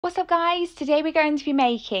What's up guys? Today we're going to be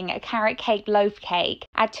making a carrot cake loaf cake.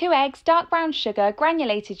 Add 2 eggs, dark brown sugar,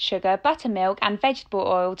 granulated sugar, buttermilk and vegetable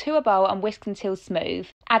oil to a bowl and whisk until smooth.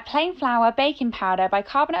 Add plain flour, baking powder,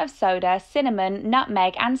 bicarbonate of soda, cinnamon,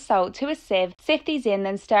 nutmeg and salt to a sieve. Sift these in,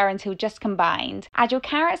 then stir until just combined. Add your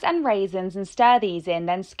carrots and raisins and stir these in,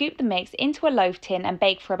 then scoop the mix into a loaf tin and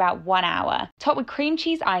bake for about 1 hour. Top with cream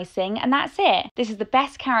cheese icing and that's it. This is the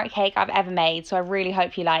best carrot cake I've ever made, so I really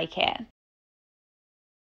hope you like it.